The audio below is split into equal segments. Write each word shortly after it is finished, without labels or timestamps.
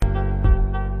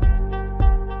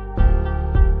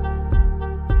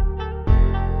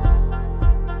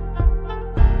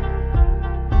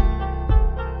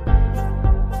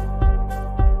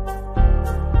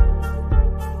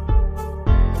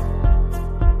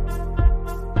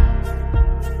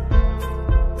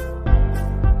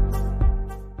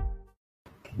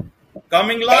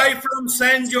Coming live from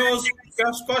San Jose,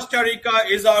 Costa Rica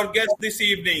is our guest this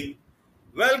evening.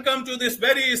 Welcome to this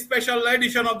very special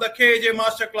edition of the KJ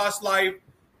Masterclass Live,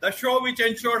 the show which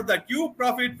ensures that you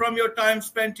profit from your time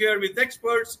spent here with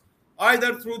experts,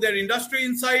 either through their industry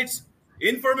insights,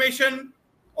 information,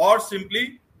 or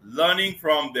simply learning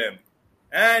from them.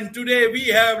 And today we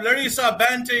have Larissa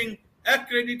Banting,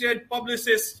 accredited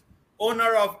publicist,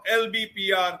 owner of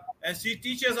LBPR, and she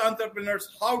teaches entrepreneurs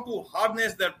how to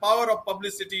harness their power of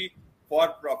publicity for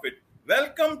profit.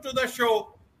 Welcome to the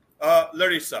show,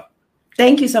 Larissa.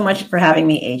 Thank you so much for having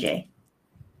me, AJ.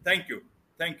 Thank you.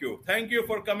 Thank you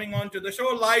for coming on to the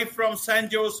show live from San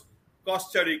Jose,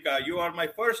 Costa Rica. You are my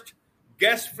first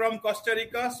guest from Costa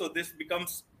Rica, so this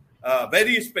becomes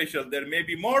very special. There may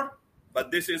be more, but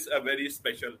this is a very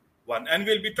special one. And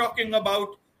we'll be talking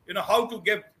about how to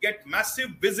get massive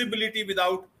visibility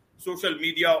without social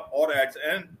media or ads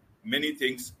and many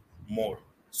things more.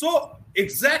 So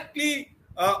exactly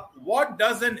what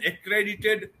does an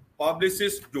accredited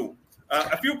publicist do?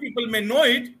 A few people may know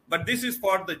it, but this is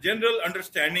for the general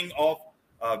understanding of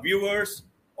viewers,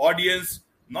 audience,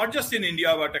 not just in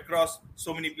India, but across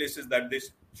so many places that this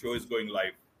show is going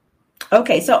live.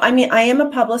 Okay, so I am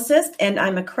a publicist and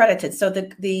I'm accredited. So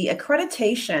the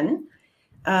accreditation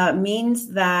means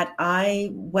that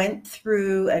I went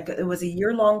through, it was a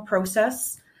year-long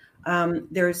process.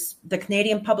 There's the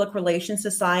Canadian Public Relations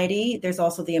Society. There's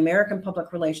also the American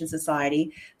Public Relations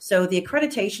Society. So the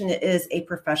accreditation is a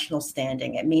professional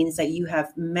standing. It means that you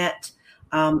have met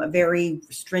very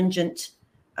stringent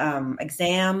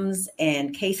exams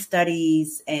and case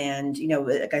studies. And,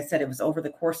 like I said, it was over the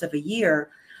course of a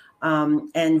year.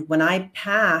 And when I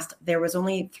passed, there was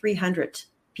only 300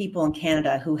 people in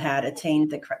Canada who had attained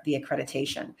the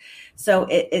accreditation. So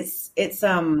it's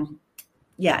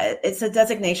a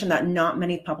designation that not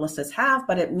many publicists have,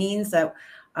 but it means that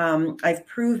I've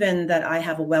proven that I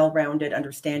have a well-rounded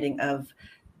understanding of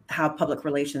how public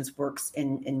relations works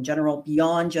in general,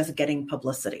 beyond just getting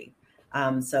publicity.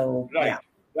 Right.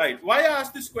 Why I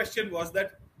asked this question was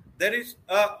that there is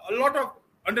a lot of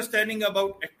understanding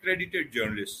about accredited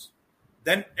journalists,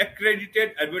 then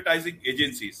accredited advertising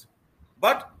agencies.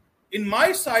 But in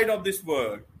my side of this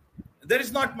world, there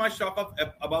is not much talk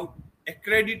about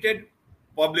accredited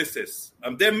publicists.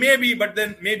 There may be, but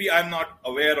then maybe I'm not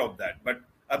aware of that. But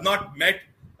I've not met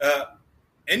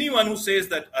anyone who says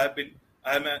that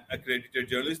I'm an accredited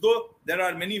journalist. Though there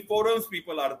are many forums,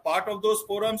 people are part of those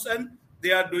forums, and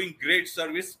they are doing great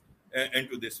service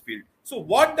into this field. So,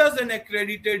 what does an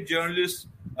accredited journalist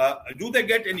do? They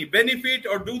get any benefit,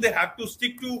 or do they have to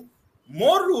stick to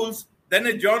more rules than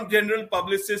a general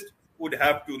publicist would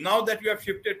have to? Now that you have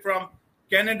shifted from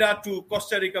Canada to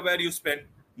Costa Rica, where you spend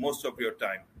most of your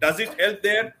time, does it help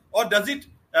there, or did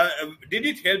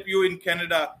it help you in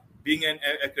Canada being an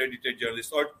accredited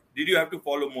journalist, or did you have to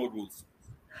follow more rules?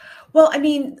 Well,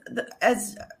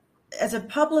 as a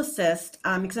publicist,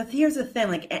 because here's the thing,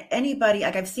 like anybody,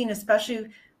 like I've seen,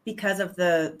 especially because of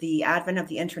the advent of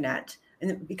the internet,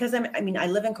 and because I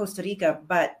live in Costa Rica,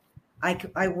 but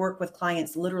I work with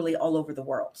clients literally all over the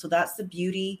world. So that's the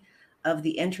beauty of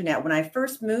the internet. When I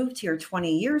first moved here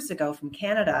 20 years ago from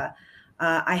Canada,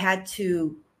 I had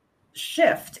to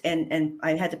shift and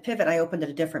I had to pivot. I opened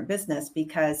a different business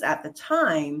because at the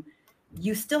time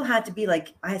you still had to be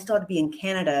I still had to be in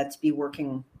Canada to be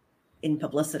working in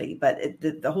publicity, but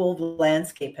the whole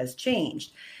landscape has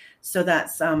changed. So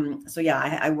that's,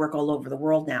 I work all over the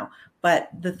world now. But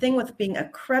the thing with being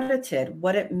accredited,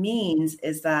 what it means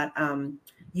is that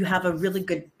you have a really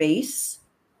good base,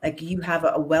 like you have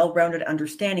a well-rounded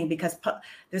understanding, because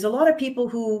there's a lot of people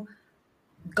who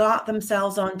got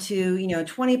themselves onto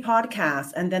 20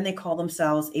 podcasts and then they call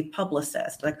themselves a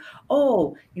publicist, like,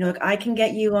 I can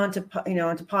get you onto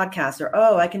podcasts, or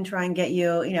I can try and get you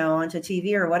onto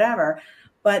TV or whatever,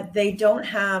 but they don't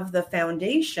have the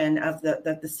foundation of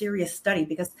the serious study,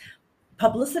 because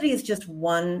publicity is just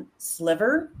one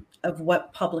sliver of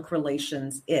what public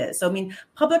relations is. So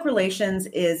public relations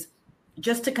is,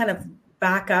 just to kind of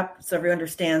back up so everyone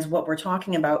understands what we're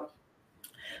talking about,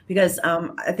 because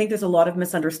I think there's a lot of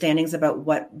misunderstandings about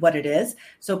what it is.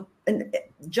 So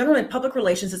generally, public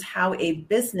relations is how a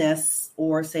business,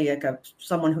 or say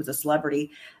someone who's a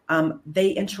celebrity, they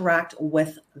interact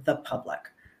with the public,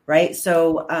 right?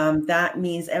 So that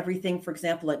means everything, for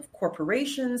example, like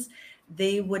corporations,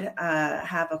 they would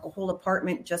have a whole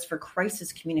department just for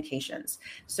crisis communications.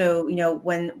 So,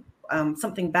 when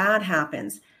something bad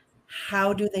happens,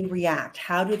 how do they react?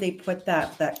 How do they put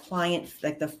that client,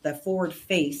 like the forward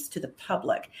face to the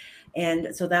public?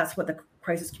 And so that's what the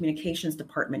crisis communications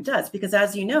department does. Because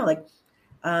as you know, like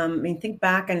think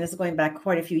back, and this is going back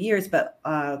quite a few years, but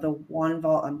the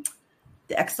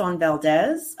Exxon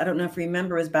Valdez, I don't know if you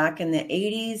remember, was back in the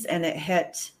 80s, and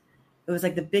it was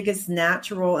like the biggest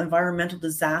natural environmental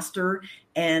disaster.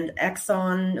 And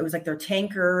Exxon, it was like their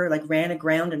tanker like ran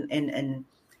aground in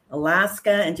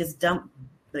Alaska and just dumped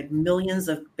like millions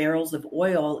of barrels of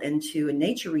oil into a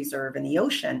nature reserve in the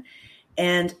ocean.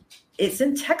 And it's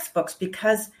in textbooks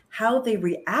because how they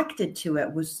reacted to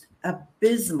it was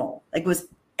abysmal. Like, it was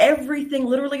everything,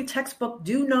 literally textbook,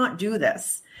 do not do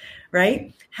this,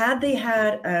 right? Had they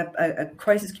had a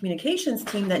crisis communications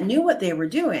team that knew what they were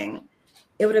doing,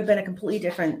 it would have been a completely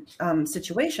different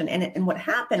situation. And what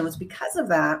happened was, because of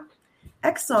that,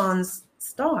 Exxon's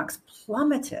stocks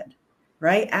plummeted,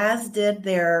 right? As did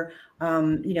their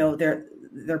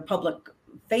public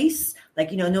face.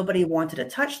 Like, nobody wanted to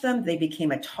touch them. They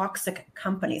became a toxic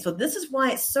company. So this is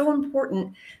why it's so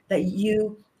important that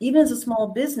you, even as a small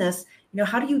business,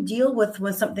 how do you deal with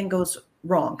when something goes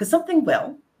wrong? Because something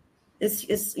will.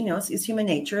 It's human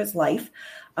nature. It's life.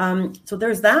 So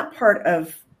there's that part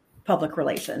of public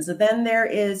relations. And then there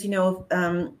is,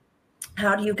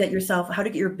 how do you get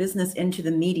your business into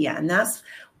the media? And that's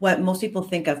what most people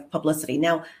think of publicity.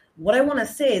 Now, what I want to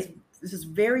say is, this is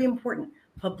very important.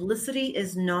 Publicity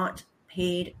is not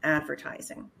paid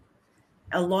advertising.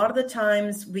 A lot of the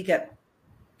times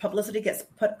publicity gets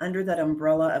put under that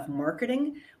umbrella of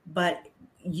marketing, but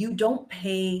you don't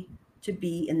pay to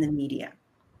be in the media.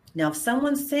 Now, if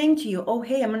someone's saying to you, oh,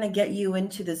 hey, I'm going to get you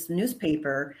into this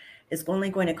newspaper, it's only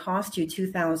going to cost you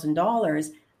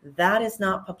 $2,000, that is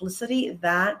not publicity.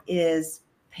 That is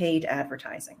paid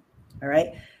advertising. All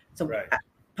right. So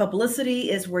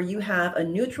Publicity is where you have a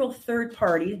neutral third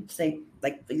party, say,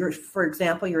 like, for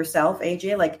example, yourself,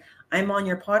 AJ, like, I'm on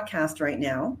your podcast right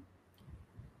now.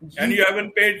 And you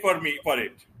haven't paid for me for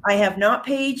it. I have not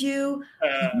paid you.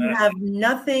 You have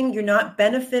nothing. You're not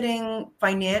benefiting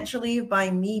financially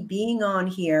by me being on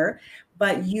here,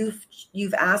 but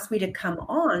you've asked me to come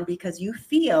on because you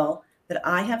feel that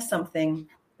I have something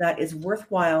that is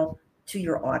worthwhile to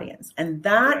your audience. And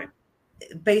that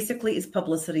basically is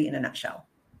publicity in a nutshell.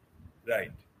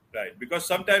 Right. Because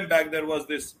sometime back there was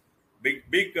this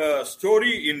big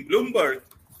story in Bloomberg,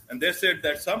 and they said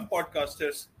that some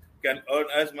podcasters can earn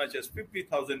as much as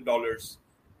 $50,000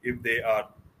 if they are,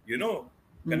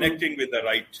 connecting with the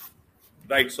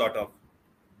right sort of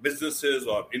businesses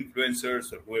or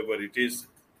influencers or whoever it is.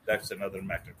 That's another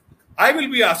matter. I will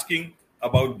be asking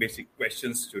about basic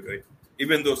questions today,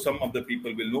 even though some of the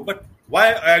people will know. But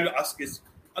why I'll ask is,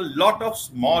 a lot of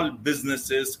small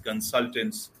businesses,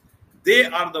 consultants, they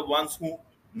are the ones who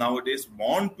nowadays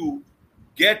want to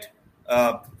get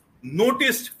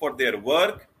noticed for their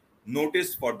work,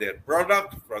 noticed for their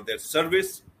product, for their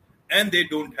service, and they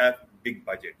don't have big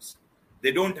budgets.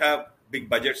 They don't have big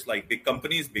budgets like big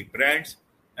companies, big brands,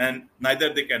 and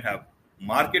neither they can have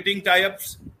marketing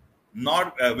tie-ups,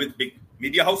 not with big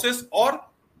media houses, or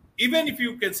even if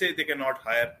you can say they cannot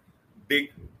hire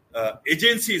big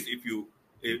agencies, if you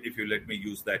let me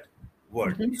use that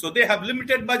word. Mm-hmm. So they have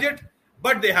limited budget,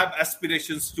 but they have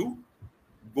aspirations to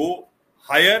go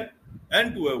higher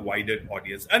and to a wider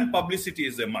audience. And publicity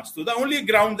is a must. So the only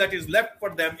ground that is left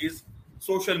for them is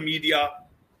social media,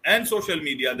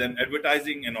 then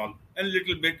advertising and all, and a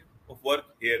little bit of work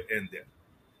here and there.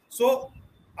 So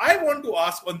I want to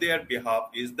ask on their behalf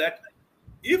is that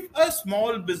if a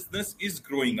small business is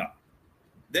growing up,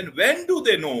 then when do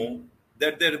they know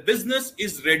that their business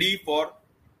is ready for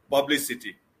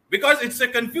publicity? Because it's a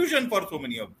confusion for so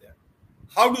many of them.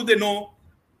 How do they know,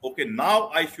 okay, now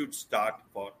I should start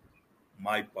for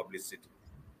my publicity?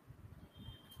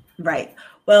 Right.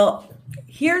 Well,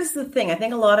 here's the thing. I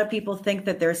think a lot of people think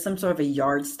that there's some sort of a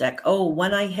yardstick. Oh,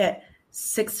 when I hit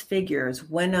 6 figures,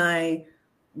 when I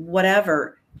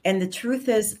whatever. And the truth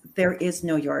is, there is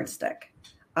no yardstick.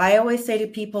 I always say to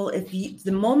people,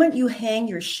 the moment you hang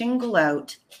your shingle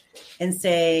out and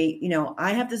say,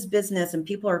 I have this business and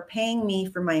people are paying me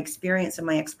for my experience and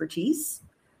my expertise,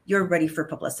 you're ready for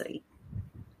publicity,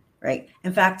 right?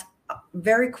 In fact,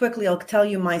 very quickly, I'll tell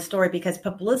you my story, because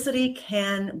publicity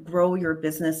can grow your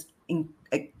business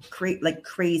like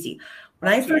crazy.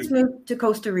 When I first moved to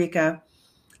Costa Rica,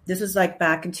 this was like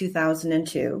back in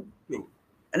 2002.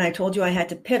 And I told you I had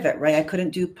to pivot, right? I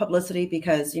couldn't do publicity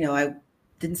because, I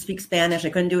didn't speak Spanish. I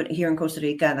couldn't do it here in Costa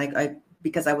Rica. And I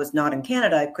because I was not in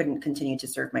Canada, I couldn't continue to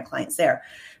serve my clients there.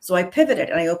 So I pivoted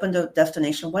and I opened a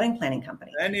destination wedding planning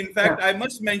company. And in fact, I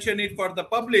must mention it for the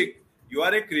public. You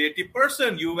are a creative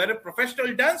person. You were a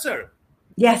professional dancer.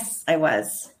 Yes, I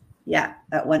was. Yeah.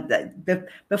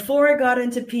 Before I got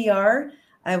into PR,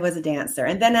 I was a dancer.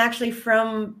 And then actually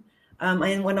from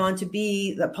I went on to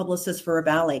be the publicist for a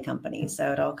ballet company.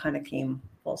 So it all kind of came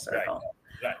full circle.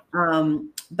 Right.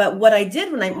 But what I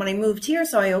did when I moved here,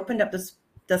 so I opened up this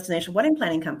destination wedding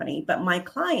planning company, but my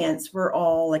clients were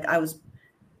all like, I was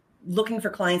looking for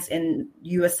clients in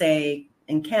USA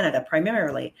and Canada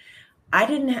primarily. I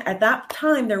didn't, at that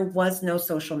time, there was no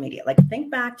social media. Like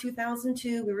think back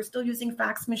 2002, we were still using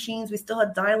fax machines. We still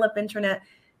had dial-up internet.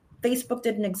 Facebook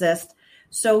didn't exist.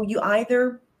 So you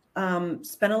either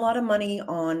spent a lot of money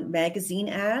on magazine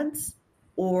ads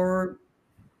or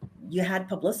you had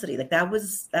publicity. Like that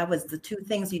was the two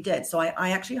things you did. So I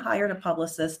actually hired a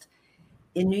publicist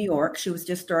in New York. She was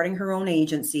just starting her own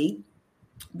agency,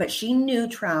 but she knew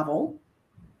travel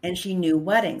and she knew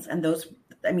weddings. And those,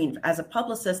 I mean, as a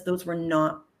publicist, those were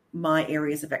not my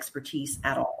areas of expertise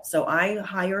at all. So I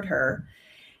hired her.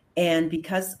 And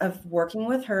because of working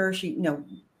with her, she,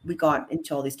 we got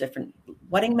into all these different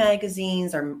wedding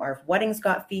magazines. Our weddings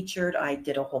got featured. I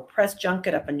did a whole press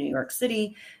junket up in New York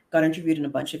City, got interviewed in a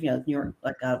bunch of, New York,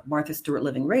 like Martha Stewart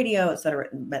Living Radio, et cetera,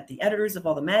 and met the editors of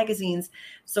all the magazines.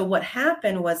 So what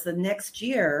happened was the next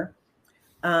year,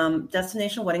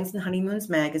 Destination Weddings and Honeymoons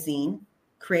magazine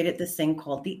created this thing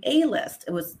called the A-List.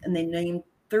 And they named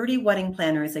 30 wedding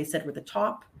planners, they said, were the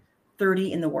top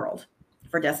 30 in the world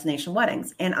for destination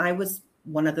weddings. And I was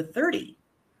one of the 30.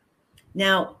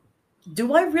 Now,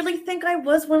 do I really think I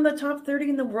was one of the top 30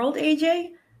 in the world,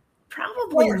 AJ?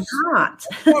 Probably not.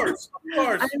 Of course.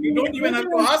 I mean, you don't even have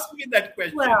to ask me that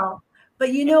question. Well, but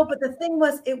but the thing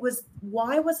was,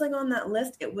 why was I on that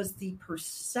list? It was the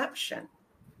perception,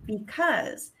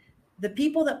 because the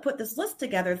people that put this list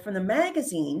together from the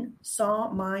magazine saw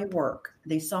my work.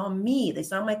 They saw me. They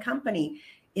saw my company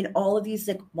in all of these,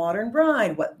 like Modern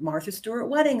Bride, Martha Stewart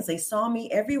Weddings. They saw me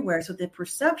everywhere. So the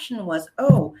perception was,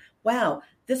 oh, wow,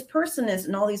 this person is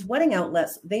in all these wedding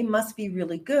outlets. They must be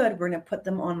really good. We're going to put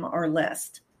them on our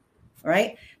list,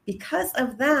 right? Because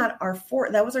of that,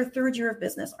 that was our third year of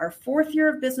business. Our fourth year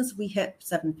of business, we hit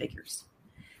 7 figures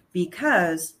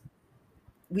because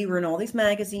we were in all these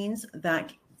magazines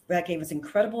that gave us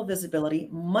incredible visibility,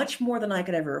 much more than I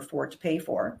could ever afford to pay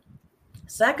for.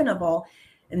 Second of all,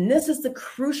 and this is the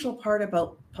crucial part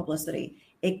about publicity,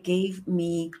 it gave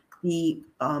me the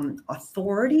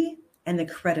authority and the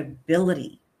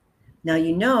credibility. Now,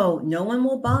 no one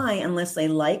will buy unless they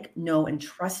like, know, and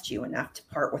trust you enough to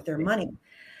part with their money.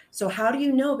 So how do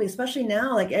you know? Especially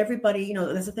now, like everybody,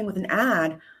 that's the thing with an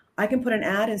ad. I can put an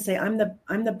ad and say, I'm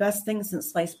the best thing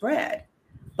since sliced bread.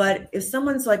 But if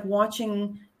someone's like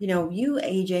watching, you,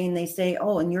 AJ, and they say,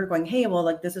 oh, and you're going, hey, well,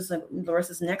 like this is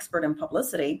Larissa's an expert in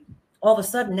publicity. All of a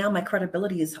sudden, now my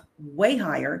credibility is way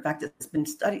higher. In fact, it's been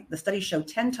studied. The studies show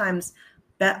 10 times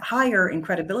higher in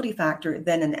credibility factor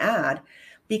than an ad,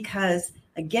 because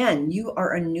again, you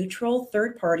are a neutral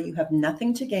third party. You have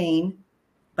nothing to gain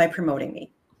by promoting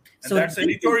me. And so that's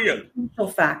editorial.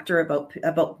 Factor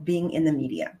about being in the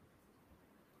media.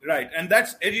 Right. And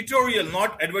that's editorial,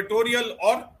 not advertorial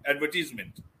or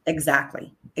advertisement.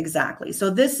 Exactly. So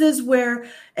this is where,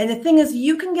 and the thing is,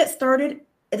 you can get started.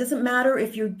 It doesn't matter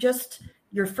if you're just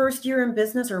your first year in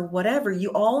business or whatever,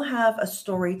 you all have a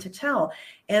story to tell.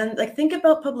 And like, think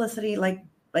about publicity, like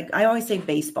I always say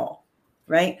baseball,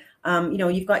 right?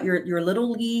 You've got your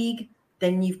little league,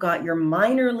 then you've got your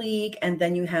minor league, and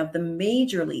then you have the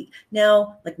major league.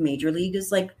 Now, like major league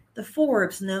is like the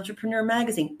Forbes and the Entrepreneur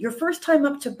magazine. Your first time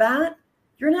up to bat,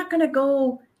 you're not going to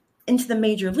go into the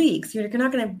major leagues. You're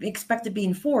not going to expect to be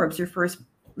in Forbes, your first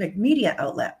like media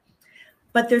outlet.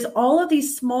 But there's all of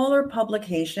these smaller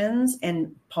publications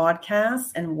and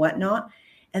podcasts and whatnot,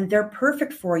 and they're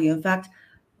perfect for you. In fact,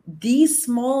 these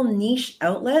small niche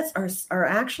outlets are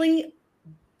actually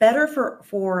better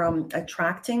for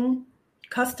attracting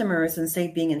customers than, say,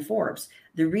 being in Forbes.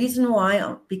 The reason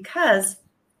why, because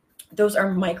those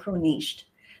are micro niched.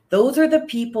 Those are the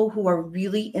people who are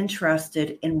really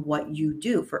interested in what you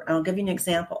do. I'll give you an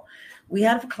example. We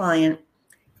had a client,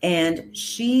 and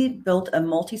she built a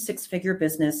multi-6-figure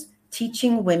business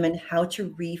teaching women how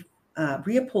to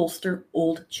reupholster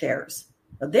old chairs.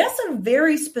 Now, that's a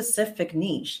very specific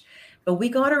niche, but we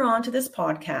got her onto this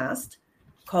podcast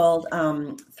called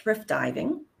Thrift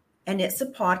Diving, and it's a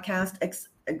podcast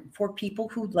for people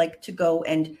who like to go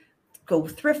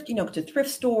thrift, to thrift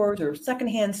stores or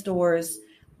secondhand stores,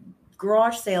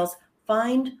 garage sales,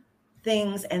 find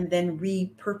things and then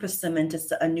repurpose them into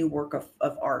a new work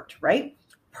of art, right?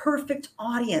 Perfect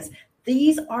audience.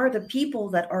 These are the people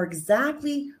that are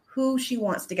exactly who she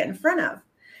wants to get in front of.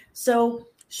 So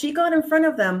she got in front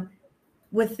of them.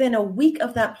 Within a week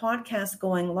of that podcast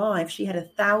going live, she had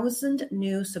 1,000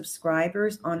 new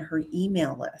subscribers on her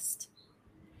email list.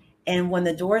 And when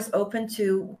the doors opened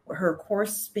to her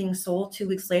course being sold 2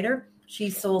 weeks later, she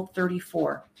sold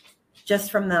 34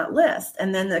 just from that list.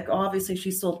 And then obviously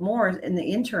she sold more in the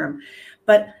interim.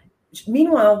 But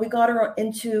meanwhile, we got her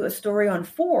into a story on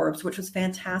Forbes, which was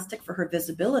fantastic for her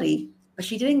visibility, but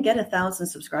she didn't get 1,000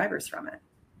 subscribers from it.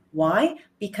 Why?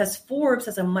 Because Forbes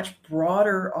has a much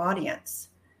broader audience,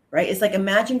 right? It's like,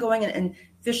 imagine going and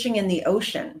fishing in the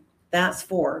ocean. That's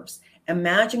Forbes.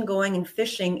 Imagine going and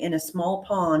fishing in a small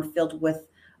pond filled with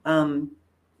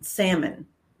salmon,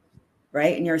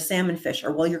 right? And you're a salmon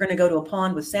fisher. Well, you're going to go to a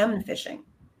pond with salmon fishing.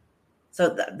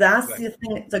 So that's right. The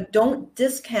thing. It's like, don't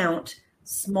discount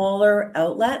smaller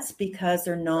outlets because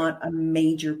they're not a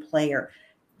major player.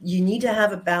 You need to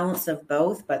have a balance of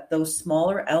both, but those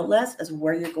smaller outlets is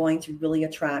where you're going to really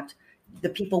attract the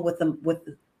people with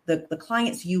the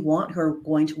clients you want, who are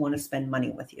going to want to spend money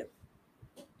with you.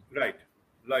 Right,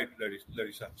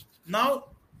 Larissa. Now,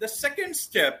 the second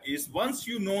step is, once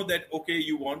you know that, okay,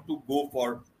 you want to go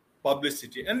for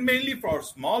publicity, and mainly for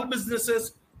small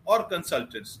businesses or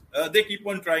consultants, they keep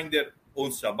on trying their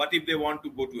own stuff. But if they want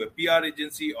to go to a PR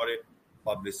agency or a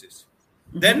publicist,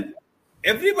 then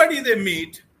everybody they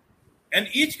meet, and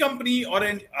each company or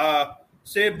an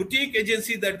say boutique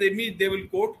agency that they meet, they will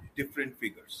quote different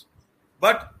figures.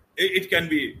 But it can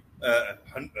be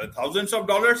thousands of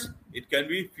dollars. It can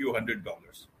be few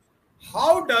 $100s.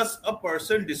 How does a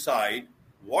person decide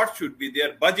what should be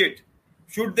their budget?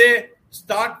 Should they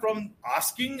start from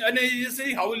asking an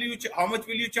agency, how much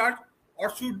will you charge?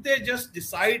 Or should they just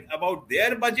decide about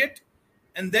their budget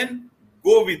and then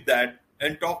go with that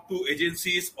and talk to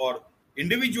agencies or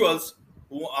individuals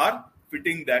who are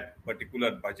fitting that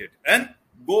particular budget, and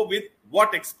go with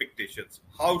what expectations?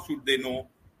 How should they know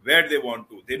where they want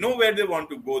to? They know where they want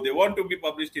to go. They want to be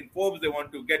published in Forbes. They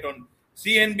want to get on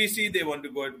CNBC. They want to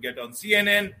go and get on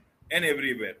CNN and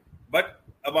everywhere. But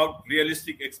about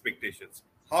realistic expectations,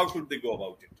 how should they go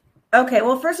about it? Okay,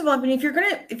 well, first of all, I mean,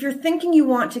 if you're thinking you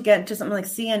want to get into something like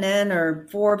CNN or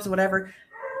Forbes or whatever,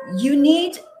 you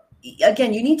need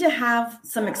to have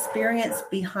some experience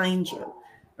behind you.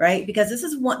 Right, because this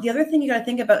is the other thing you got to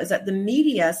think about is that the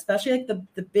media, especially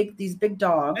like these big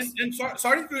dogs. And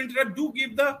sorry to interrupt. Do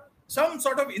give some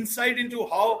sort of insight into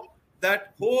how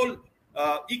that whole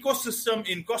ecosystem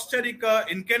in Costa Rica,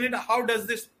 in Canada, how does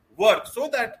this work, so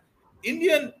that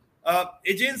Indian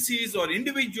agencies or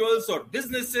individuals or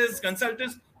businesses,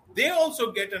 consultants, they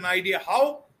also get an idea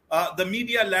how the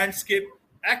media landscape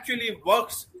actually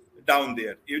works down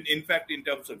there. In fact, in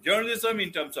terms of journalism,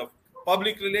 in terms of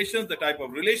public relations, the type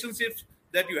of relationships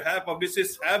that you have,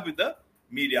 publicists have with the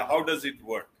media. How does it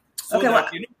work? So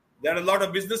there are a lot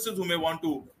of businesses who may want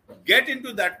to get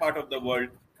into that part of the world,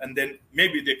 and then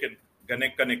maybe they can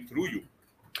connect through you.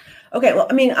 Okay, well,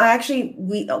 I mean,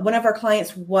 one of our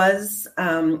clients was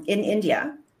in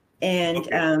India, and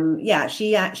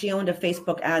she owned a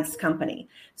Facebook ads company.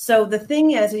 So the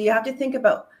thing is, you have to think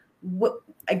about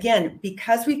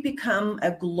because we've become a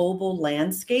global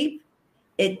landscape.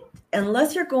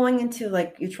 Unless you're going into,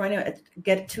 like, you're trying to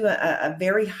get to a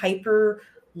very hyper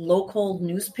local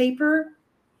newspaper,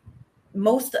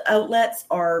 most outlets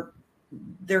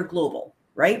they're global,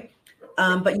 right?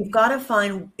 But you've got to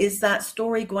find, is that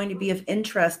story going to be of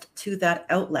interest to that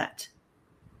outlet?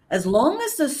 As long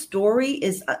as the story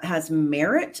has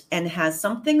merit and has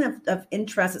something of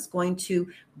interest that's going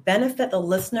to benefit the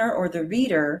listener or the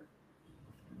reader,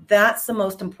 that's the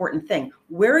most important thing.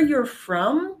 Where you're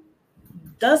from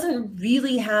doesn't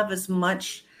really have as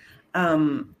much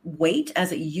weight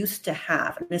as it used to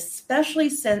have, and especially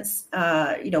since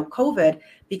COVID,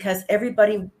 because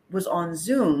everybody was on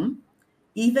Zoom.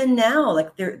 Even now,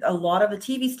 like, there a lot of the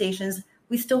TV stations,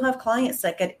 we still have clients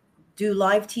that do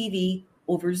live TV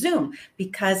over Zoom,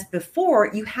 because before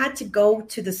you had to go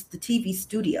to the TV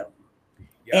studio,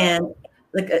 and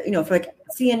for like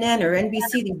CNN or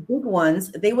NBC, these big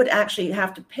ones, they would actually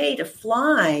have to pay to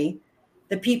fly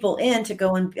the people in to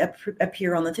go and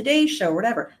appear on the Today Show or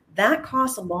whatever. That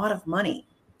costs a lot of money.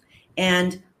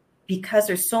 And because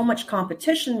there's so much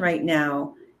competition right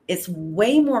now, it's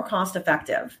way more cost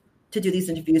effective to do these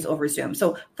interviews over Zoom.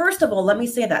 So first of all, let me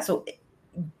say that. So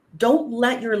don't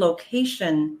let your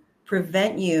location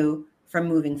prevent you from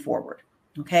moving forward.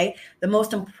 Okay. The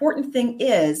most important thing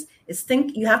is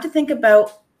you have to think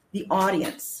about the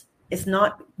audience.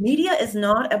 Media is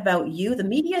not about you. The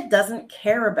media doesn't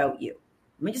care about you.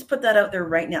 Let me just put that out there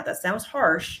right now. That sounds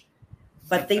harsh,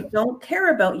 but they don't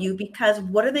care about you, because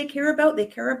what do they care about? They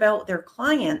care about their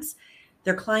clients.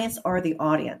 Their clients are the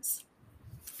audience.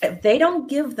 If they don't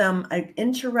give them an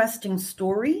interesting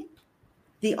story,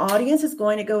 the audience is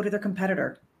going to go to their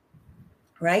competitor,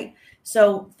 right?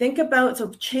 So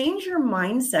change your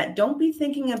mindset. Don't be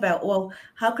thinking about, well,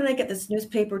 how can I get this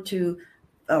newspaper to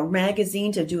a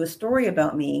magazine to do a story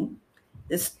about me?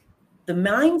 The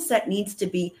mindset needs to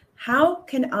be, how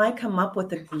can I come up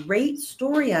with a great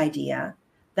story idea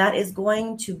that is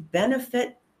going to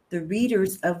benefit the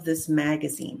readers of this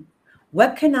magazine?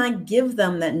 What can I give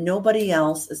them that nobody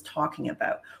else is talking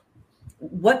about?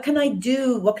 What can I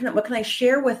do? What can I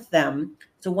share with them?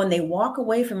 So when they walk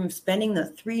away from spending the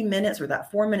 3 minutes or that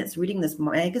 4 minutes reading this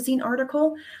magazine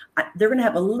article, they're going to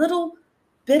have a little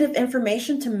bit of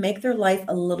information to make their life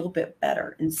a little bit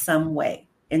better in some way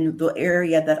in the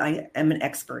area that I am an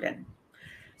expert in.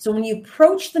 So when you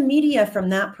approach the media from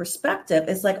that perspective,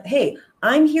 it's like, hey,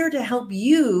 I'm here to help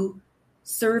you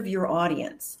serve your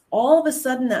audience. All of a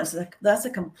sudden, that's a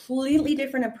completely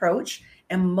different approach.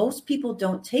 And most people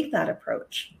don't take that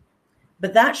approach.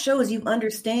 But that shows you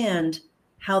understand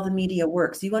how the media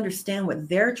works. You understand what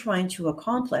they're trying to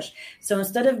accomplish. So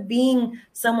instead of being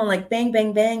someone like bang,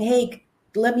 bang, bang, hey,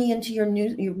 let me into your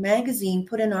magazine,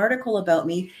 put an article about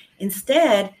me.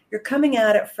 Instead, you're coming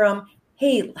at it from,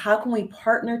 hey, how can we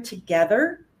partner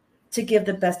together to give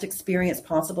the best experience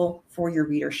possible for your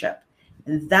readership?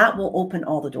 And that will open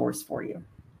all the doors for you.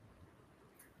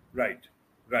 Right,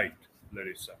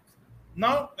 Larissa.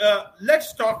 Now,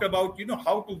 let's talk about,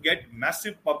 how to get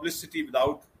massive publicity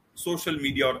without social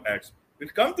media or ads. We'll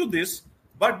come to this,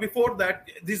 but before that,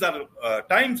 these are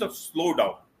times of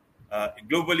slowdown.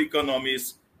 Global economy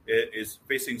is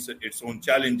facing its own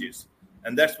challenges,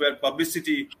 and that's where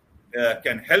publicity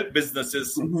can help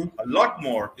businesses a lot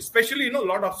more. Especially, a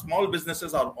lot of small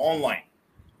businesses are online,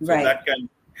 so that can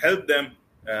help them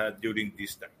during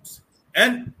these times.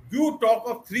 And you talk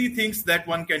of 3 things that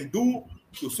one can do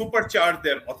to supercharge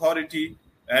their authority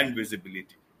and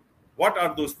visibility. What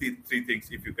are those 3 things,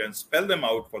 if you can spell them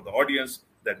out for the audience,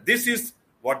 that this is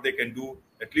what they can do,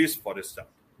 at least for a start?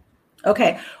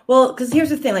 Okay. Well, because here's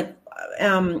the thing,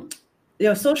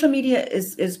 social media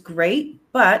is great,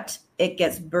 but it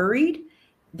gets buried.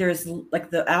 There's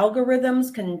the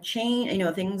algorithms can change,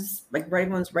 things like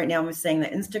everyone's right now is saying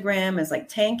that Instagram is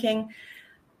tanking.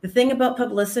 The thing about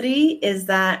publicity is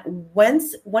that when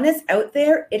it's out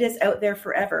there, it is out there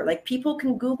forever. People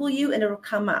can Google you and it'll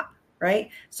come up, right?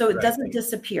 So it doesn't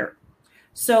disappear.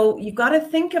 So you've got to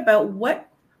think about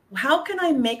how can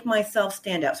I make myself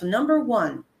stand out? So number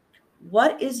 1,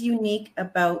 what is unique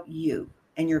about you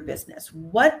and your business?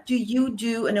 What do you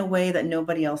do in a way that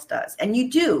nobody else does? And you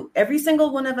do. Every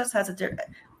single one of us has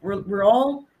we're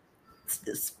all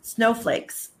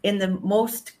snowflakes in the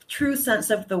most true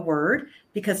sense of the word,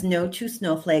 because no 2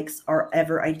 snowflakes are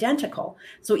ever identical.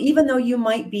 So even though you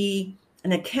might be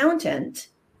an accountant,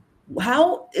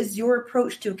 how is your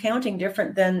approach to accounting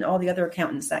different than all the other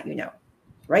accountants that you know,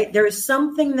 right? There is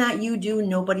something that you do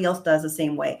nobody else does the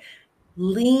same way.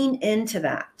 Lean into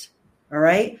that. All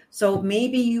right. So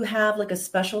maybe you have a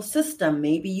special system.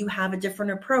 Maybe you have a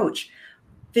different approach.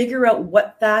 Figure out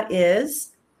what that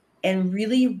is and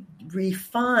really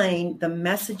refine the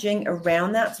messaging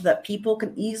around that so that people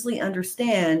can easily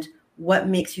understand what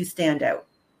makes you stand out.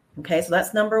 Okay. So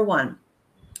that's number 1.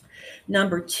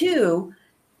 Number 2,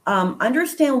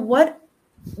 understand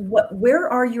where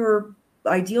are your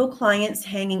ideal clients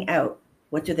hanging out?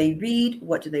 What do they read?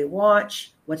 What do they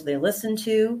watch? What do they listen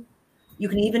to? You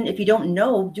can even, if you don't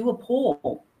know, do a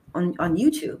poll on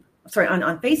YouTube,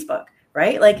 on Facebook,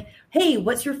 right? Hey,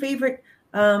 what's your favorite,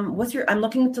 I'm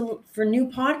looking for new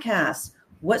podcasts.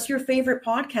 What's your favorite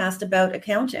podcast about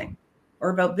accounting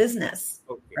or about business,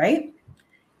 right?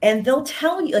 And they'll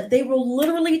tell you, they will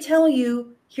literally tell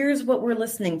you, here's what we're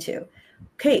listening to.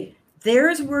 Okay,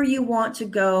 there's where you want to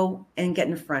go and get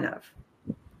in front of.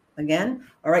 Again,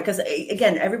 all right, because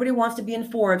again, everybody wants to be in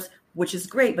Forbes, which is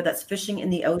great, but that's fishing in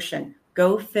the ocean.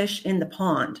 Go fish in the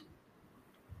pond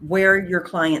where your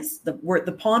clients, the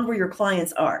pond where your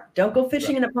clients are. Don't go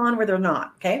fishing in a pond where they're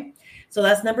not, okay? So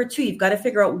that's number 2. You've got to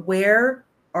figure out where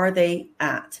are they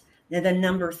at. And then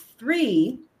number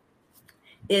 3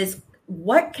 is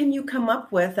what can you come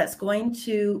up with that's going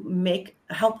to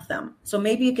help them? So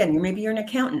maybe, again, maybe you're an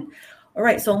accountant. All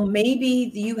right, so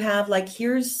maybe you have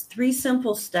here's 3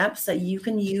 simple steps that you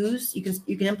can use. You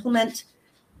can implement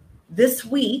this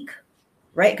week,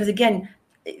 right? Because again,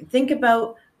 think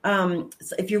about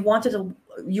if you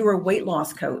were a weight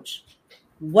loss coach,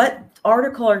 what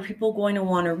article are people going to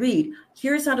want to read?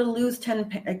 Here's how to lose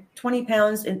 20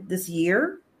 pounds in this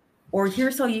year, or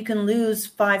here's how you can lose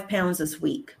 5 pounds this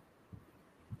week.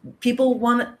 People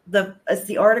want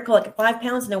the article 5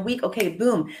 pounds in a week. Okay,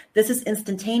 boom. This is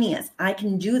instantaneous. I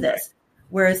can do this.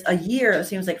 Whereas a year, it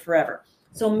seems like forever.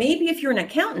 So maybe if you're an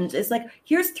accountant, it's like,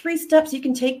 here's 3 steps you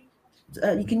can take,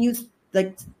 you can use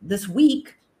like this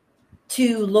week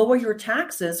to lower your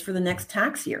taxes for the next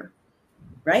tax year,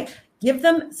 right? Give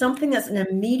them something that's an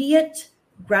immediate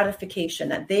gratification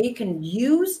that they can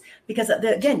use, because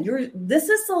again, this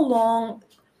is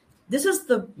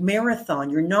the marathon.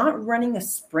 You're not running a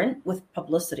sprint with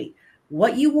publicity.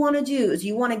 What you want to do is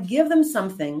you want to give them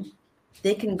something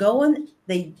they can go and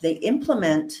they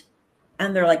implement,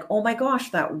 and they're like, oh my gosh,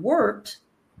 that worked.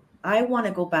 I want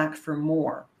to go back for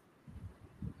more.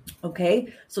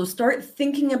 Okay, so start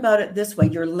thinking about it this way.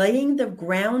 You're laying the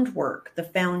groundwork, the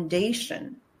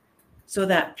foundation, so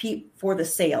that for the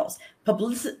sales.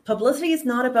 Publicity is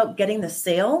not about getting the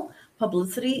sale.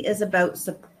 Publicity is about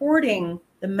supporting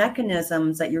the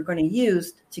mechanisms that you're going to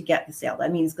use to get the sale.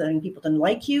 That means getting people to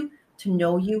like you, to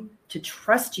know you, to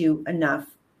trust you enough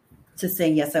to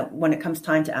say yes when it comes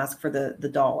time to ask for the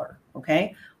dollar,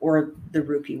 okay, or the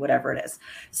rupee, whatever it is.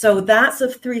 So that's the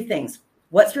 3 things.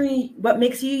 What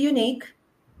makes you unique,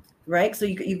 right? So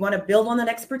you want to build on that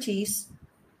expertise,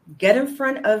 get in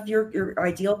front of your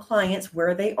ideal clients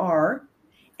where they are,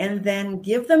 and then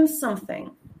give them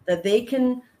something that they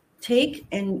can take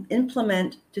and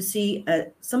implement to see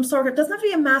some sort of, doesn't have to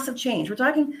be a massive change. We're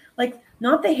talking like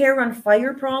not the hair on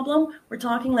fire problem. We're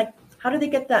talking like, how do they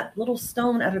get that little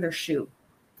stone out of their shoe?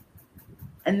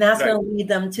 And that's going to lead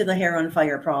them to the hair on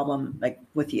fire problem, like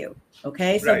with you.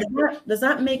 Okay. So does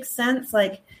that make sense?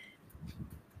 Like,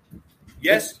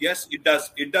 yes, it does.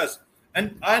 It does.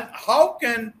 And how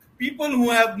can people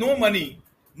who have no money,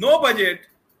 no budget,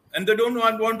 and they don't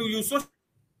want to use social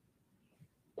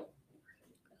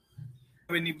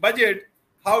any budget,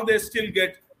 how they still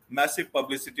get massive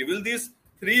publicity? Will these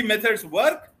 3 methods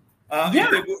work?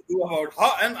 If they do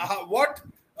about what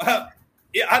are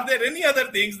there any other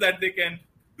things that they can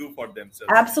do for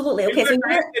themselves? Absolutely. Okay, so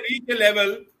they reach a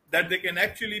level that they can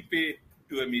actually pay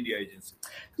to a media agency.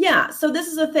 Yeah. So this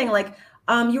is the thing. Like,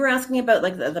 you were asking about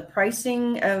like the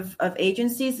pricing of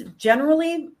agencies.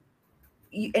 Generally,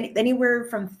 anywhere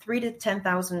from $3,000 to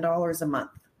 $10,000 a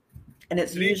month, and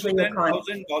it's usually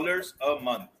 $10,000 a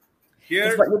month.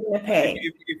 Here, is what you're going to pay.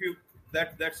 If you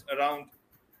that's around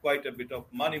quite a bit of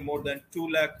money, more than 2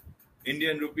 lakh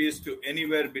Indian rupees to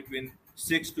anywhere between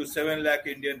 6 to 7 lakh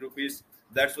Indian rupees.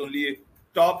 That's only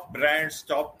top brands,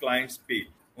 top clients pay.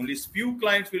 Only few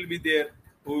clients will be there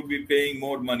who will be paying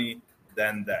more money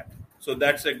than that. So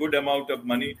that's a good amount of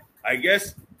money. I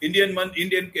guess Indian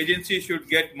agencies should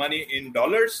get money in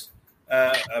dollars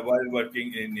while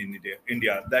working in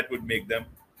India. That would make them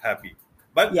happy.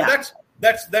 But that's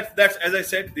as I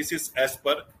said, this is as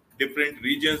per different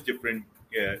regions, different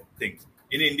things.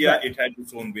 In India, it had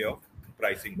its own way of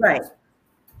pricing. Right.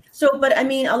 So, but I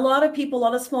mean, a lot of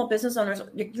small business owners,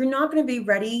 you're not going to be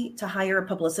ready to hire a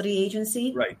publicity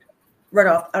agency right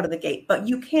off out of the gate. But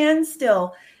you can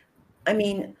still,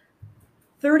 30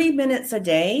 minutes a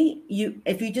day.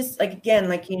 If you just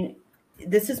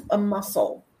this is a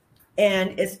muscle,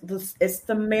 and it's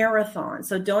the marathon.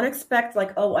 So don't expect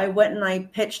like, oh, I went and I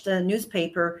pitched a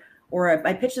newspaper or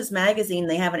I pitched this magazine.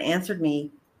 They haven't answered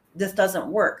me. This doesn't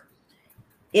work.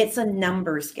 It's a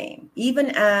numbers game.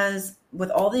 Even as with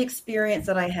all the experience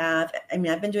that I have,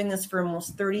 I've been doing this for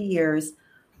almost 30 years.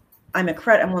 I'm one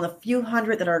of the few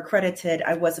hundred that are accredited.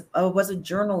 I was a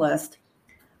journalist.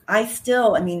 I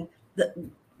still,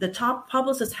 the top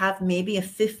publicists have maybe a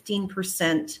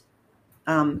 15%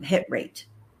 hit rate.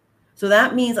 So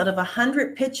that means out of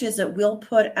 100 pitches that we'll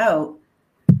put out,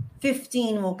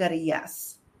 15 will get a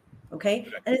yes. Okay.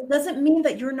 And it doesn't mean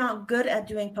that you're not good at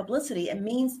doing publicity. It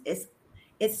means it's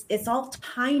all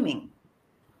timing,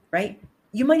 right?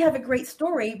 You might have a great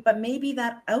story, but maybe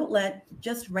that outlet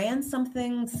just ran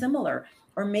something similar,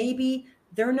 or maybe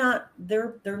their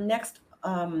next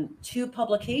 2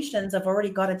 publications have already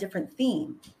got a different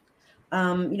theme.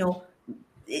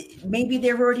 Maybe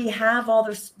they already have all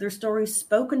their stories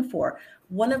spoken for.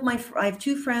 I have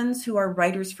 2 friends who are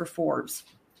writers for Forbes.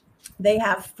 They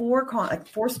have 4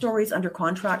 stories under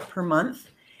contract per month.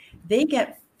 They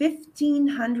get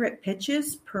 1,500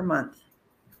 pitches per month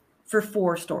for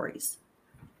 4 stories.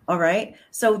 All right.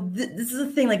 So this is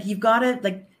the thing. Like, you've got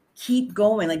to keep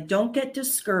going. Like, don't get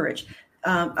discouraged.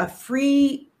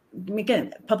 Publicity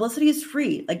is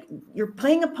free. Like, you're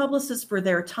paying a publicist for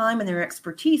their time and their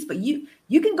expertise, but you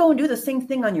can go and do the same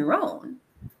thing on your own.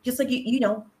 Just like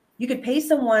you could pay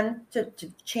someone to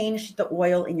change the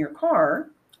oil in your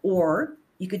car, or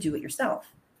you could do it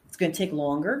yourself. It's going to take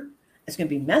longer. It's going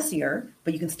to be messier,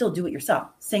 but you can still do it yourself.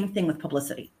 Same thing with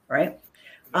publicity, right?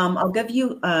 I'll give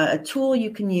you a tool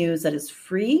you can use that is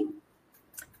free.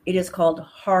 It is called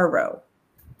Haro.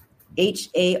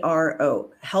 HARO.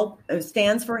 Help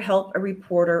stands for Help a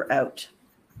Reporter Out.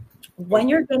 When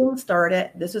you're getting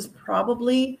started, this is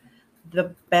probably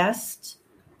the best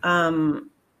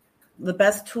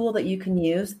tool that you can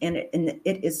use, and it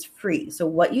is free. So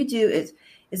what you do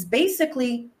is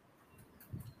basically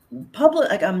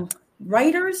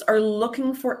writers are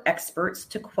looking for experts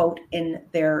to quote in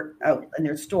their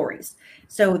stories.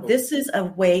 So this is a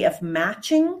way of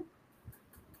matching.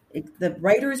 The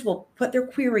writers will put their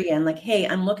query in, like, "Hey,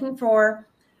 I'm looking for,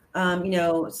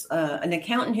 an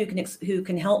accountant who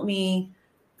can help me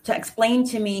to explain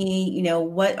to me,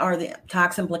 what are the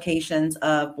tax implications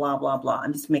of blah blah blah."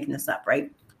 I'm just making this up,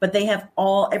 right? But they have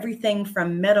everything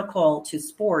from medical to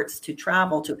sports to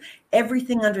travel to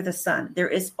everything under the sun.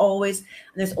 There's always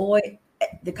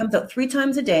it comes out 3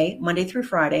 times a day, Monday through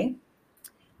Friday.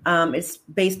 It's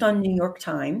based on New York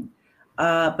time,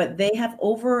 but they have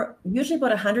usually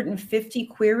about 150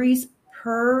 queries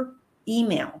per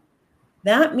email.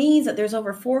 That means that there's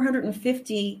over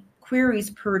 450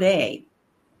 queries per day.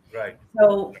 Right.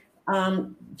 So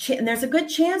and there's a good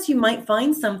chance you might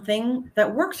find something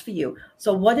that works for you.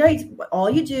 So all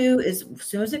you do is, as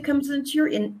soon as it comes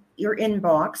into your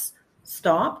inbox,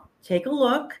 stop, take a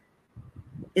look.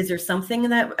 Is there something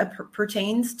that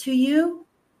pertains to you?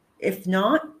 If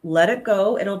not, let it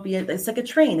go. It's like a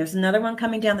train. There's another one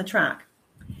coming down the track.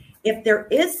 If there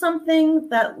is something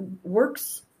that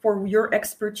works for your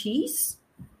expertise,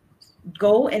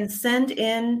 go and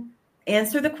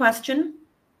answer the question.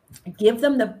 Give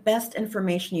them the best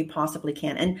information you possibly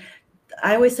can. And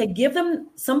I always say, give them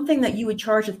something that you would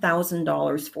charge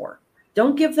 $1,000 for.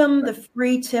 Don't give them the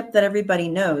free tip that everybody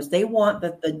knows. They want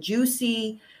the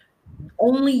juicy,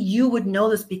 only you would know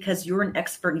this because you're an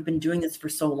expert and you've been doing this for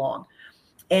so long.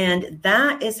 And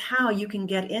that is how you can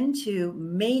get into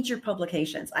major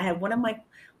publications. I had one of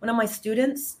my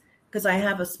students, because I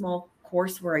have a small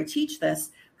course where I teach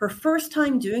this, her first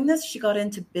time doing this, she got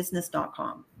into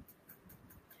business.com.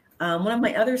 One of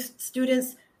my other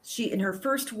students, in her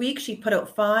first week, she put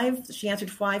out 5. She answered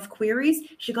 5 queries.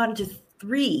 She got into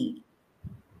 3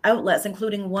 outlets,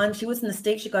 including one. She was in the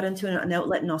States. She got into an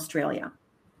outlet in Australia.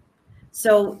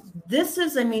 So this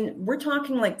is, we're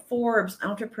talking like Forbes,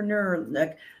 Entrepreneur,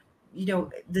 like,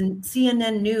 the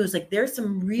CNN News. Like, there's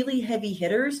some really heavy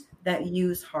hitters that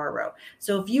use Haro.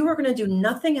 So if you were going to do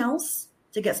nothing else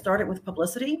to get started with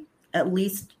publicity, at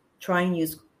least try and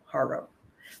use Haro.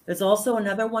 There's also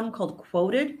another one called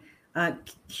Quoted,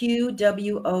 QWOTED.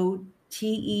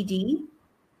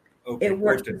 Okay, it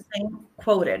works the same.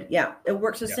 Quoted, yeah. It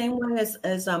works the same way as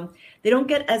you don't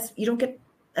get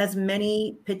as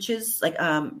many pitches, like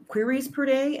queries per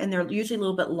day, and they're usually a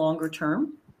little bit longer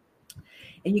term.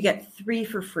 And you get 3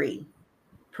 for free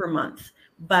per month.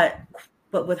 But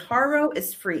with Haro,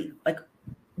 it's free. Like,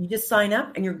 you just sign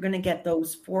up and you're going to get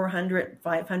those 400,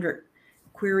 500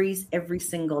 queries every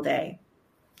single day.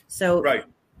 So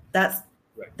that's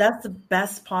the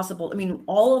best possible.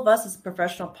 All of us as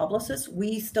professional publicists,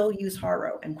 we still use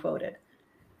Haro and Quoted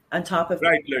on top of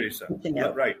Larissa.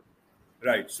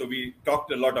 Right. So we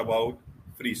talked a lot about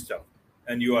free stuff,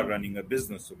 and you are running a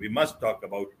business. So we must talk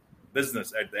about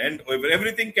business at the end. If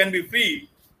everything can be free,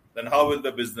 then how will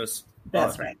the business?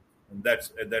 That's right. And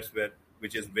that's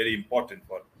which is very important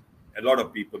for a lot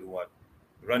of people who are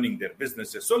running their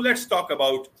businesses. So let's talk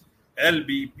about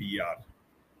LBPR.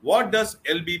 What does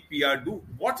LBPR do?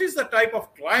 What is the type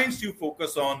of clients you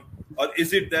focus on? Or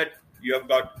is it that you have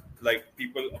got like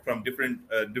people from different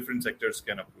sectors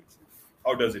can approach you?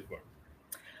 How does it work?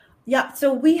 Yeah,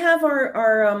 so we have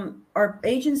our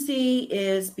agency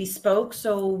is bespoke.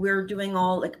 So we're doing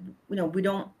all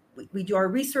we do our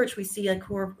research. We see like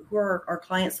who are our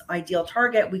clients' ideal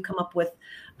target. We come up with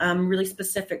really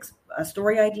specific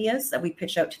story ideas that we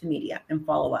pitch out to the media and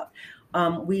follow up.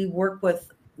 We work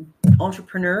with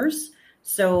entrepreneurs.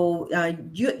 So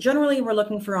generally, we're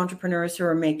looking for entrepreneurs who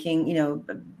are making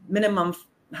minimum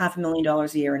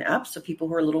 $500,000 a year and up. So people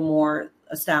who are a little more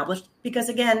established, because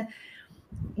again,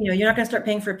 you're not going to start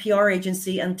paying for a PR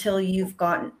agency until you've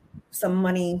gotten some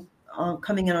money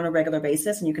coming in on a regular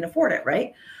basis and you can afford it,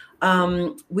 right?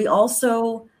 We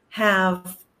also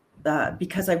have,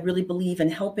 because I really believe in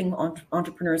helping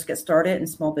entrepreneurs get started in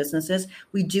small businesses,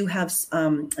 we do have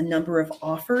a number of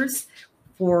offers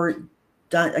for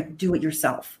do it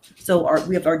yourself. So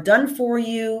we have our done for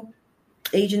you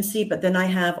agency, but then I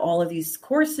have all of these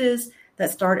courses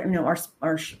that start,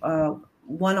 our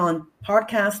one on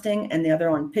podcasting and the other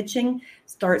on pitching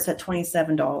starts at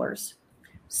 $27.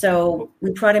 So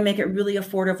we try to make it really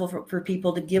affordable for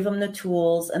people, to give them the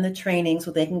tools and the training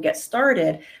so they can get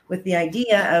started, with the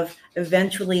idea of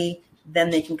eventually then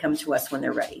they can come to us when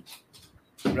they're ready.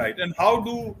 Right. And how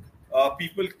do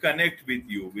people connect with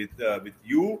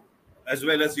you as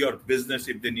well as your business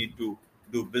if they need to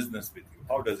do business with you?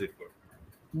 How does it work?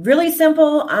 Really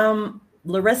simple.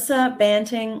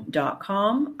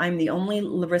 LarissaBanting.com. I'm the only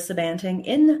Larissa Banting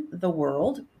in the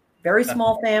world. Very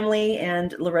small family,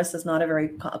 and Larissa is not a very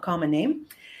common name.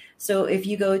 So if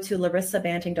you go to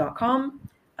LarissaBanting.com,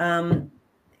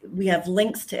 we have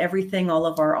links to everything, all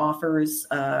of our offers.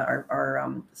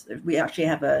 We actually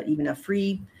have even a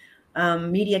free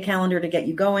media calendar to get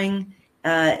you going.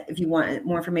 If you want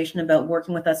more information about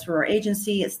working with us through our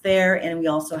agency, it's there. And we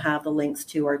also have the links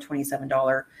to our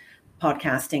 $27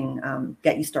 podcasting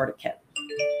Get You Started kit.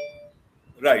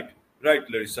 Right,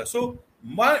 Larissa. So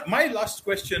my last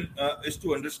question is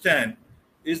to understand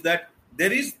is that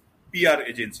there is PR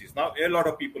agencies. Now, a lot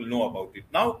of people know about it.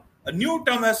 Now, a new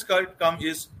term has come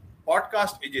is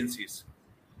podcast agencies.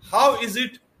 How is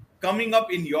it coming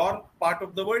up in your part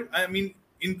of the world? I mean,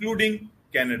 including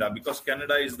Canada, because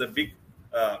Canada is the big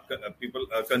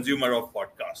consumer of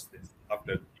podcasts.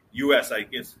 After US, I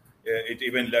guess it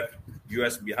even left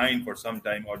US behind for some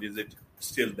time, or is it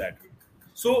still that way?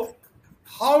 So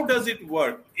how does it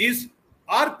work?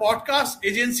 Are podcast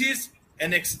agencies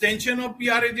an extension of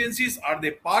PR agencies? Are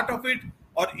they part of it?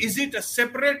 Or is it a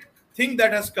separate thing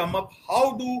that has come up?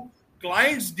 How do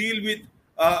clients deal with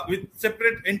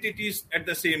separate entities at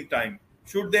the same time?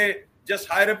 Should they just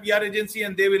hire a PR agency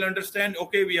and they will understand,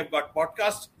 okay, we have got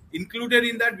podcasts included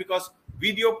in that, because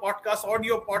video podcasts,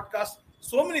 audio podcasts,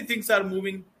 so many things are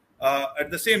moving at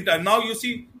the same time. Now you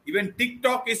see, even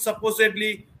TikTok is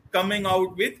supposedly coming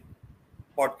out with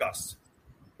podcast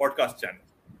channel.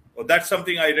 So that's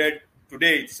something I read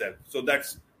today itself. So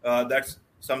that's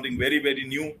something very, very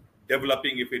new,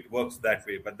 developing if it works that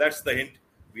way. But that's the hint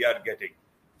we are getting.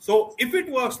 So if it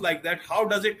works like that, how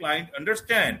does a client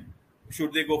understand?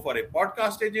 Should they go for a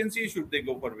podcast agency? Should they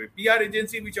go for a PR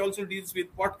agency, which also deals with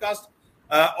podcast?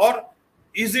 Or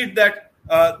is it that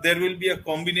there will be a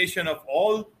combination of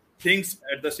all things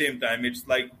at the same time? It's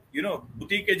like,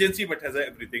 boutique agency, but has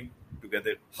everything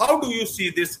together. How do you see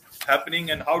this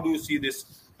happening, and how do you see this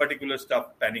particular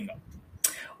stuff panning out?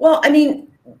 Well, I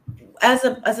mean, as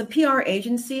a PR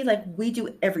agency, like, we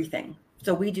do everything.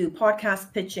 So we do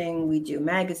podcast pitching, we do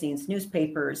magazines,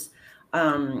 newspapers,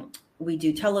 we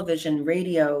do television,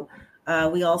 radio.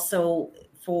 We also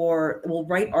we'll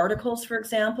write articles, for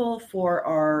example, for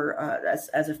our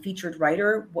as a featured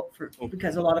writer,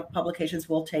 because a lot of publications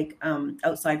will take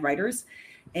outside writers,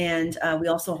 and we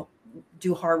also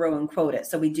do Haro and quote it.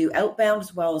 So we do outbound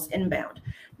as well as inbound.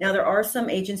 Now, there are some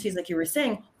agencies, like you were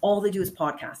saying, all they do is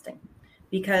podcasting,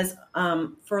 because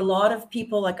for a lot of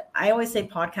people, like I always say,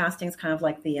 podcasting is kind of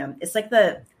like it's like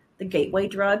the gateway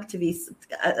drug, to be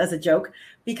as a joke,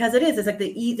 because it is. It's like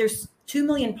there's 2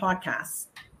 million podcasts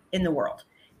in the world,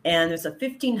 and there's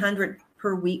 1,500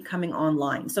 per week coming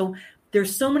online. So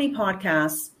there's so many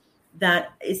podcasts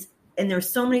and there's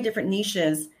so many different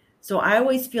niches. So I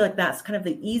always feel like that's kind of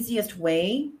the easiest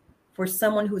way for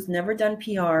someone who's never done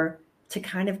PR to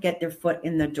kind of get their foot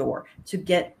in the door, to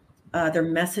get their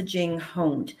messaging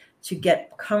honed, to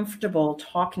get comfortable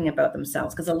talking about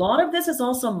themselves. Because a lot of this is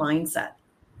also mindset.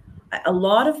 A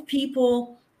lot of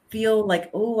people feel like,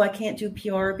 oh, I can't do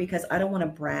PR because I don't want to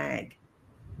brag.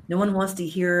 No one wants to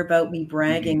hear about me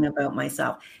bragging about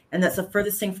myself. And that's the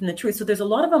furthest thing from the truth. So there's a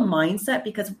lot of a mindset,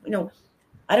 because,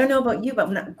 I don't know about you,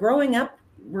 but growing up,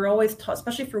 we're always taught,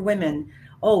 especially for women,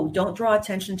 oh, don't draw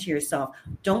attention to yourself.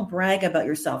 Don't brag about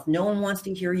yourself. No one wants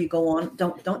to hear you go on.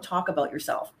 Don't talk about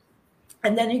yourself.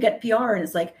 And then you get PR and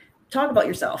it's like, talk about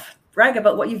yourself, brag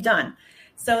about what you've done.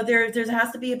 So there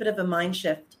has to be a bit of a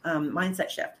mindset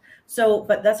shift. So,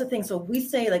 but that's the thing. So we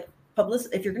say, like,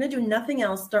 if you're going to do nothing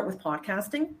else, start with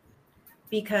podcasting,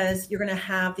 because you're going to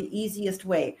have the easiest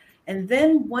way. And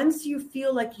then once you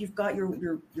feel like you've got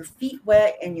your feet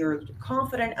wet and you're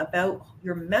confident about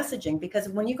your messaging, because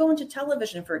when you go into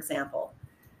television, for example,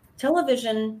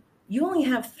 you only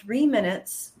have 3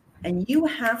 minutes and you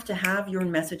have to have your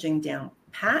messaging down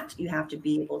pat. You have to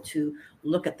be able to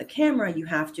look at the camera. You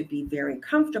have to be very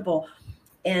comfortable.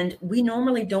 And we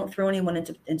normally don't throw anyone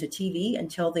into TV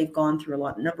until they've gone through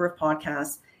number of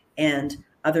podcasts and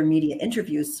other media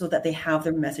interviews, so that they have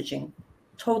their messaging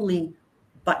totally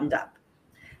buttoned up.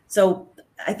 So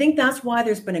I think that's why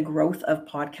there's been a growth of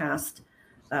podcast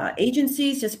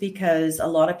agencies, just because a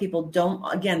lot of people don't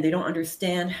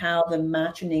understand how the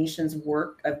machinations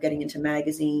work of getting into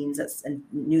magazines and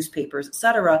newspapers,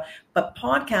 etc. But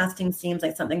podcasting seems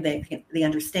like something they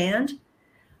understand.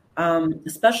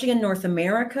 Especially in North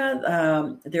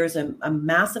America, there's a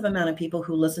massive amount of people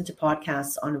who listen to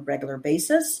podcasts on a regular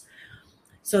basis.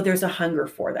 So there's a hunger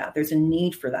for that. There's a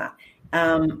need for that.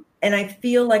 And I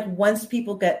feel like once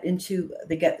people get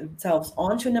themselves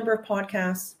onto a number of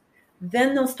podcasts,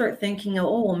 then they'll start thinking,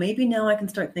 oh, well, maybe now I can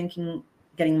start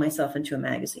getting myself into a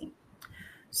magazine.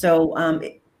 So,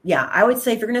 I would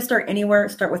say if you're going to start anywhere,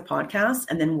 start with podcasts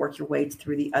and then work your way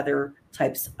through the other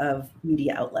types of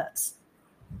media outlets.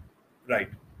 Right.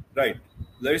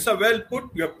 Larissa, well put.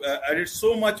 You have added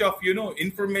so much of,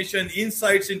 information,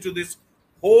 insights into this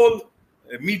whole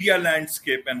media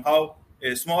landscape and how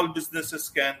small businesses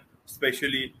can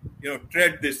especially,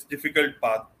 tread this difficult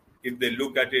path if they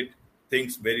look at it,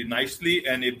 things very nicely,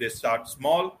 and if they start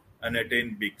small and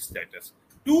attain big status.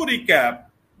 To recap,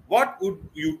 what would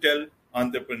you tell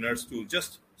entrepreneurs to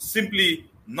just simply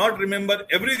not remember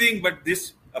everything, but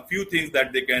a few things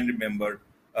that they can remember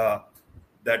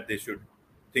that they should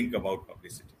think about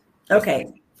publicity?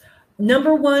 Okay.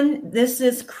 Number one, this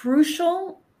is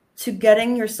crucial to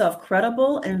getting yourself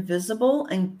credible and visible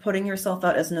and putting yourself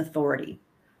out as an authority.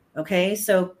 Okay.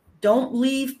 So don't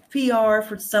leave PR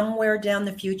for somewhere down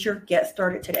the future. Get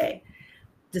started today.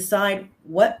 Decide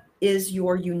what is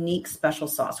your unique special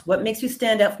sauce. What makes you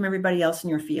stand out from everybody else in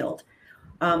your field?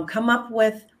 Come up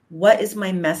with what is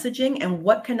my messaging and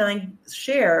what can I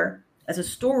share as a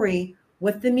story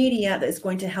with the media that is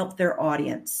going to help their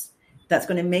audience, that's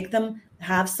going to make them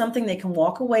have something they can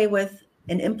walk away with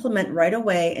and implement right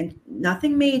away, and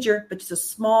nothing major, but just a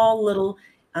small little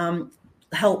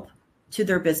help to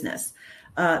their business.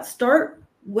 Start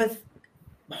with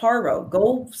Haro.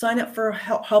 Go sign up for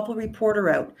Help a Reporter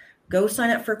Out. Go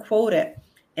sign up for Quote It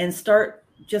and start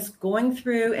just going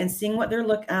through and seeing what they're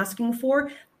asking for.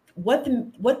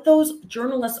 What those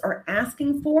journalists are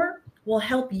asking for will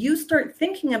help you start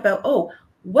thinking about,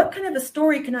 what kind of a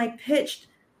story can I pitch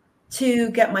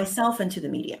to get myself into the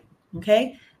media?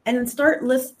 Okay. And then start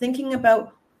thinking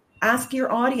about, ask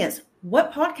your audience,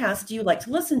 what podcasts do you like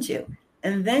to listen to?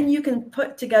 And then you can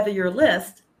put together your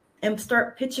list and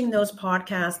start pitching those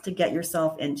podcasts to get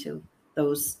yourself into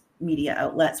those media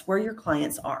outlets where your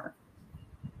clients are.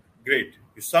 Great.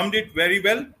 You summed it very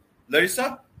well,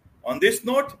 Larissa. On this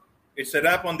note, it's a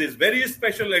wrap on this very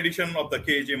special edition of the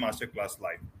KJ Masterclass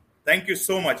Live. Thank you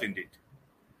so much indeed.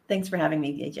 Thanks for having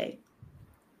me, AJ.